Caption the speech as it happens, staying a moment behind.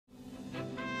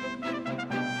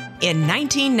In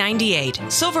 1998,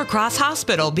 Silver Cross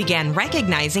Hospital began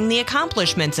recognizing the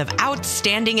accomplishments of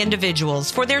outstanding individuals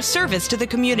for their service to the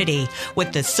community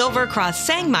with the Silver Cross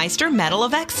Sangmeister Medal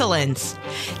of Excellence.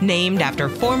 Named after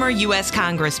former U.S.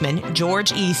 Congressman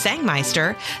George E.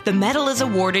 Sangmeister, the medal is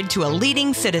awarded to a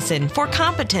leading citizen for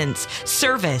competence,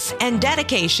 service, and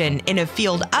dedication in a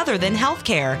field other than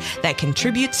healthcare that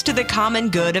contributes to the common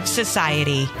good of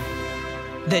society.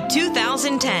 The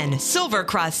 2010 Silver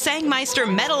Cross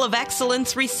Sangmeister Medal of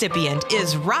Excellence recipient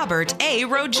is Robert A.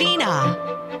 Rogina.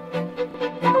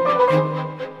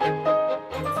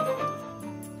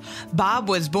 Bob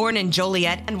was born in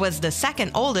Joliet and was the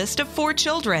second oldest of 4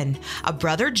 children, a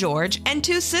brother George and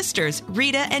 2 sisters,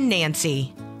 Rita and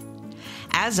Nancy.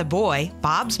 As a boy,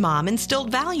 Bob's mom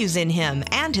instilled values in him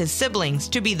and his siblings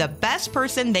to be the best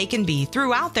person they can be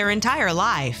throughout their entire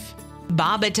life.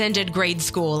 Bob attended grade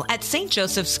school at St.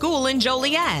 Joseph's School in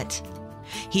Joliet.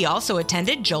 He also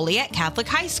attended Joliet Catholic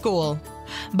High School.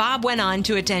 Bob went on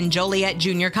to attend Joliet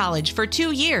Junior College for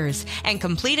 2 years and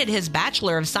completed his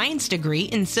Bachelor of Science degree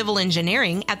in Civil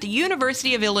Engineering at the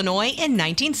University of Illinois in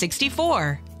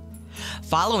 1964.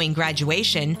 Following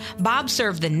graduation, Bob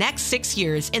served the next 6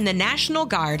 years in the National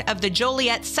Guard of the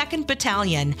Joliet 2nd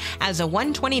Battalion as a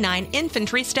 129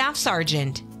 Infantry Staff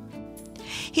Sergeant.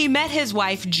 He met his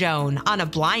wife Joan on a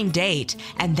blind date,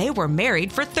 and they were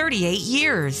married for 38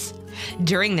 years.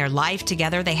 During their life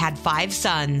together, they had 5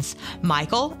 sons: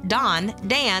 Michael, Don,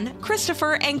 Dan,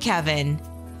 Christopher, and Kevin.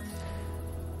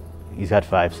 He's got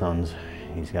 5 sons.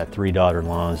 He's got 3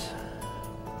 daughter-in-laws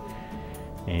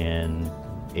and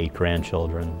 8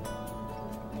 grandchildren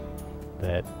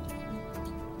that,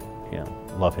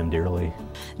 love him dearly.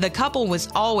 The couple was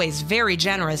always very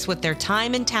generous with their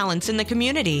time and talents in the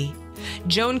community.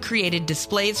 Joan created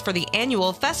displays for the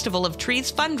annual Festival of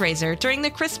Trees fundraiser during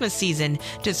the Christmas season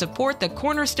to support the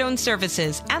Cornerstone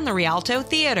Services and the Rialto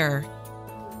Theater.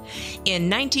 In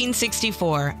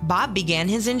 1964, Bob began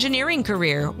his engineering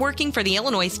career working for the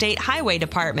Illinois State Highway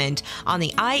Department on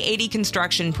the I-80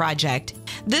 construction project.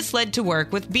 This led to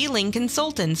work with B-Link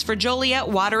Consultants for Joliet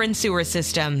Water and Sewer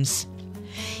Systems.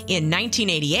 In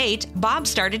 1988, Bob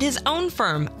started his own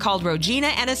firm called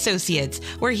Rogina and Associates,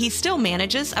 where he still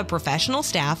manages a professional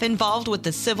staff involved with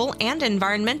the civil and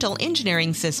environmental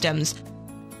engineering systems.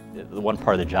 The one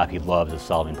part of the job he loves is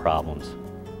solving problems.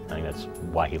 I think that's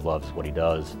why he loves what he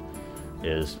does,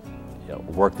 is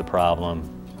work the problem,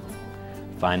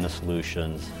 find the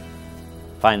solutions,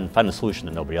 find the solution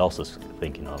that nobody else is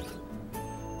thinking of,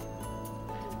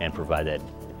 and provide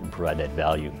that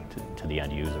value to the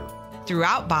end user.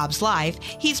 Throughout Bob's life,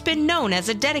 he's been known as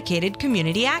a dedicated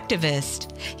community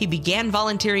activist. He began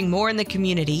volunteering more in the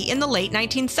community in the late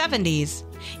 1970s.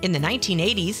 In the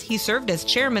 1980s, he served as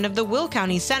chairman of the Will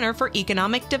County Center for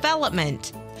Economic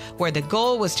Development, where the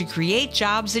goal was to create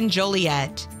jobs in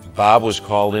Joliet. Bob was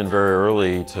called in very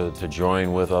early to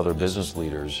join with other business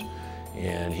leaders,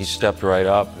 and he stepped right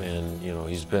up,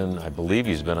 and I believe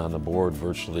he's been on the board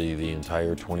virtually the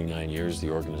entire 29 years the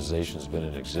organization's been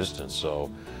in existence.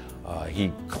 So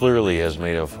he clearly has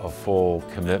made a full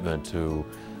commitment to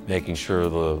making sure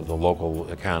the local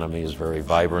economy is very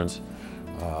vibrant.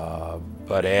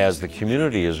 But as the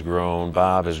community has grown,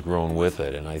 Bob has grown with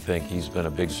it, and I think he's been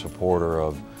a big supporter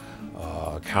of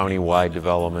county-wide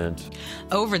development.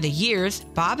 Over the years,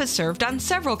 Bob has served on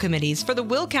several committees for the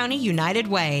Will County United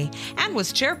Way and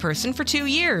was chairperson for 2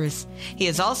 years. He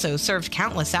has also served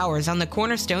countless hours on the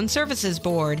Cornerstone Services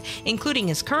Board, including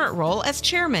his current role as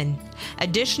chairman.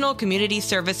 Additional community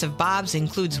service of Bob's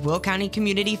includes Will County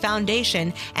Community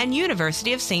Foundation and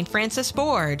University of St. Francis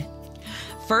Board.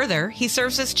 Further, he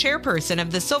serves as chairperson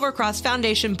of the Silver Cross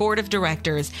Foundation Board of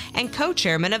Directors and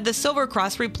co-chairman of the Silver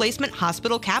Cross Replacement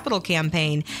Hospital Capital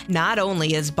Campaign. Not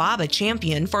only is Bob a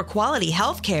champion for quality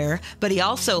health care, but he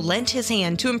also lent his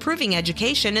hand to improving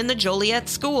education in the Joliet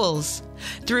schools.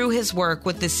 Through his work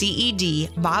with the CED,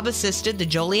 Bob assisted the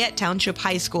Joliet Township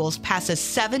High Schools pass a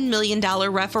 $7 million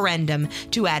referendum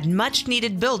to add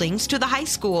much-needed buildings to the high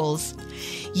schools.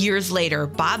 Years later,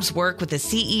 Bob's work with the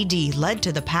CED led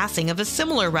to the passing of a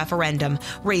similar referendum,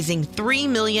 raising $3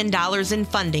 million in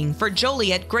funding for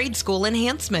Joliet grade school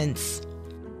enhancements.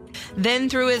 Then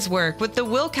through his work with the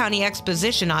Will County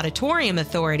Exposition Auditorium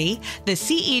Authority, the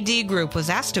CED group was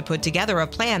asked to put together a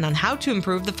plan on how to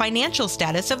improve the financial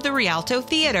status of the Rialto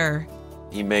Theater.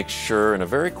 He makes sure, in a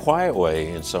very quiet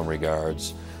way in some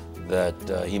regards, that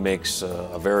he makes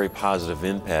a very positive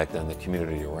impact on the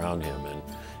community around him.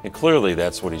 And clearly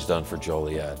that's what he's done for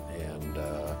Joliet. And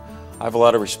I have a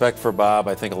lot of respect for Bob.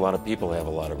 I think a lot of people have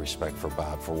a lot of respect for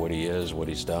Bob for what he is, what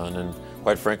he's done, and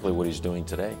quite frankly, what he's doing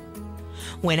today.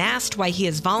 When asked why he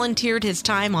has volunteered his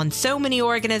time on so many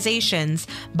organizations,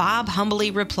 Bob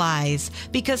humbly replies,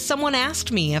 "Because someone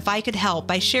asked me if I could help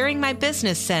by sharing my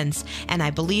business sense, and I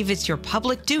believe it's your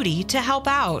public duty to help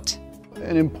out."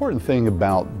 An important thing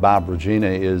about Bob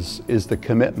Rogina is the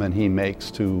commitment he makes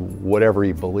to whatever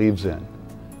he believes in.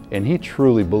 And he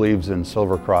truly believes in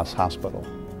Silver Cross Hospital.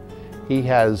 He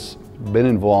has been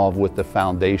involved with the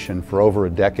foundation for over a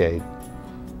decade,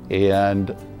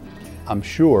 and I'm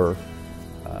sure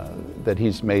that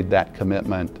he's made that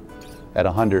commitment at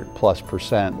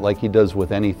 100+%, like he does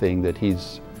with anything that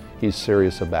he's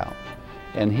serious about.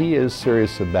 And he is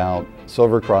serious about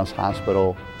Silver Cross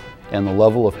Hospital and the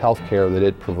level of health care that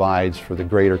it provides for the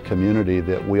greater community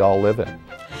that we all live in.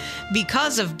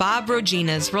 Because of Bob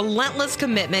Rogina's relentless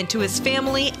commitment to his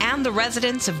family and the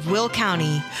residents of Will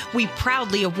County, we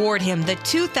proudly award him the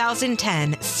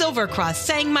 2010 Silver Cross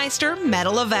Sangmeister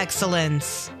Medal of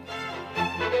Excellence.